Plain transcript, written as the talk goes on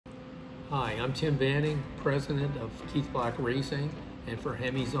Hi, I'm Tim Banning, President of Keith Black Racing and for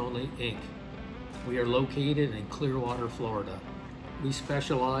Hemis Only, Inc. We are located in Clearwater, Florida. We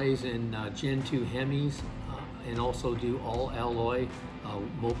specialize in Gen 2 Hemis and also do all alloy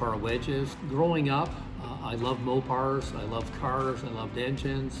Mopar wedges. Growing up, I loved Mopars, I loved cars, I loved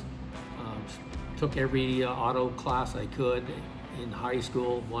engines. Took every auto class I could in high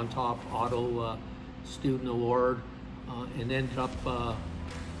school, won top auto student award, and ended up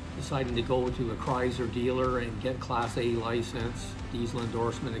deciding to go to a Chrysler dealer and get Class A license, diesel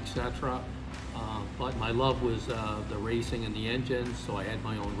endorsement, etc. But my love was the racing and the engines, so I had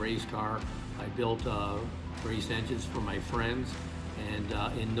my own race car. I built race engines for my friends,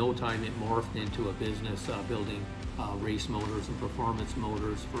 and in no time it morphed into a business building race motors and performance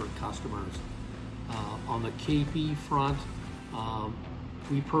motors for customers. On the KP front,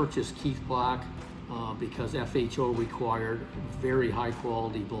 we purchased Keith Black because FHO required very high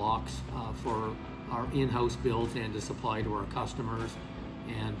quality blocks for our in-house builds and to supply to our customers.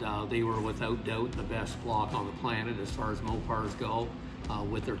 And they were without doubt the best block on the planet as far as Mopars go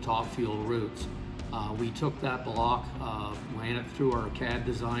with their top fuel roots. We took that block, ran it through our CAD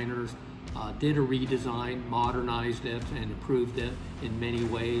designers, did a redesign, modernized it, and improved it in many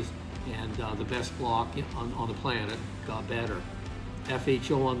ways. And the best block on the planet got better.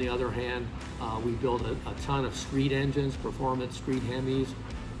 FHO, on the other hand, we built a ton of street engines, performance street Hemis,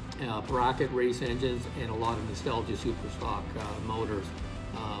 bracket race engines, and a lot of nostalgia super stock motors.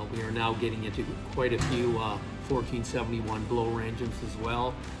 We are now getting into quite a few 1471 blower engines as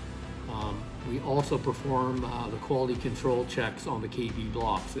well. We also perform the quality control checks on the KB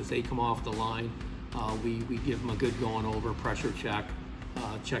blocks. As they come off the line, we give them a good going over, pressure check,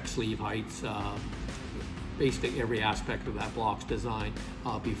 check sleeve heights, basically every aspect of that block's design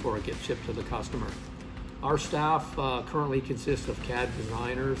before it gets shipped to the customer. Our staff currently consists of CAD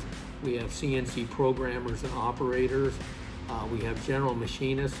designers. We have CNC programmers and operators. We have general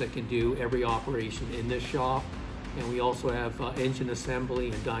machinists that can do every operation in this shop. And we also have engine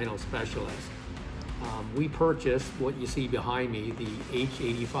assembly and dyno specialists. We purchased what you see behind me, the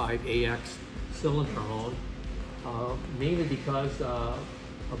H85AX cylinder hone, mainly because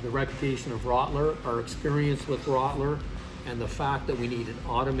of the reputation of Rottler, our experience with Rottler, and the fact that we needed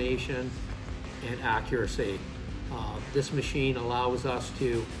automation and accuracy. This machine allows us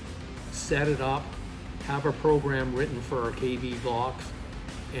to set it up, have a program written for our KB blocks,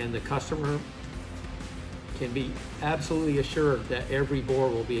 and the customer can be absolutely assured that every bore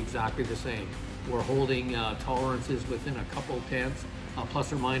will be exactly the same. We're holding tolerances within a couple tenths,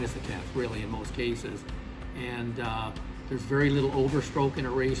 plus or minus a tenth, really, in most cases. And there's very little overstroke in a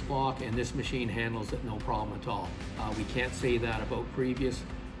race block, and this machine handles it no problem at all. We can't say that about previous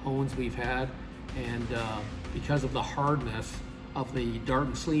hones we've had, and because of the hardness of the dart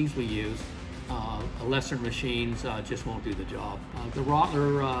and sleeves we use, lesser machines just won't do the job. The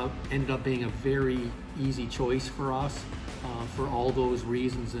Rottler ended up being a very easy choice for us for all those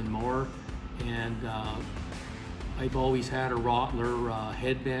reasons and more. And I've always had a Rottler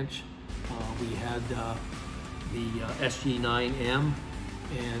head bench. We had the SG9M,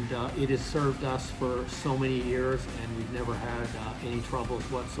 and it has served us for so many years, and we've never had any troubles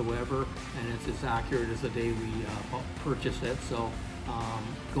whatsoever, and it's as accurate as the day we purchased it. So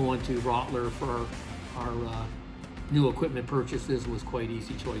going to Rottler for our new equipment purchases was quite an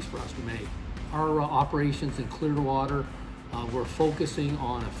easy choice for us to make. Our operations in Clearwater, we're focusing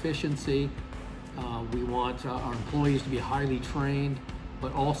on efficiency. We want our employees to be highly trained,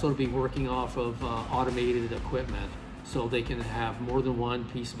 but also to be working off of automated equipment, so they can have more than one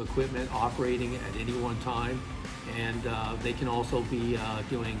piece of equipment operating at any one time. And they can also be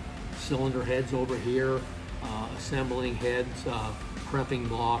doing cylinder heads over here, assembling heads, prepping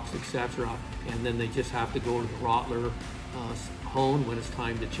blocks, etc. And then they just have to go to the Rottler hone when it's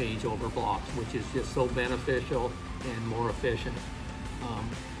time to change over blocks, which is just so beneficial and more efficient.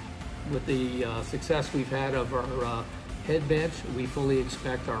 With the success we've had of our head bench, we fully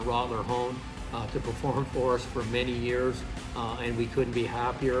expect our Rottler hone to perform for us for many years, and we couldn't be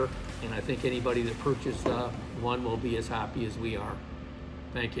happier. And I think anybody that purchased one will be as happy as we are.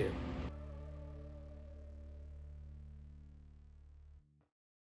 Thank you.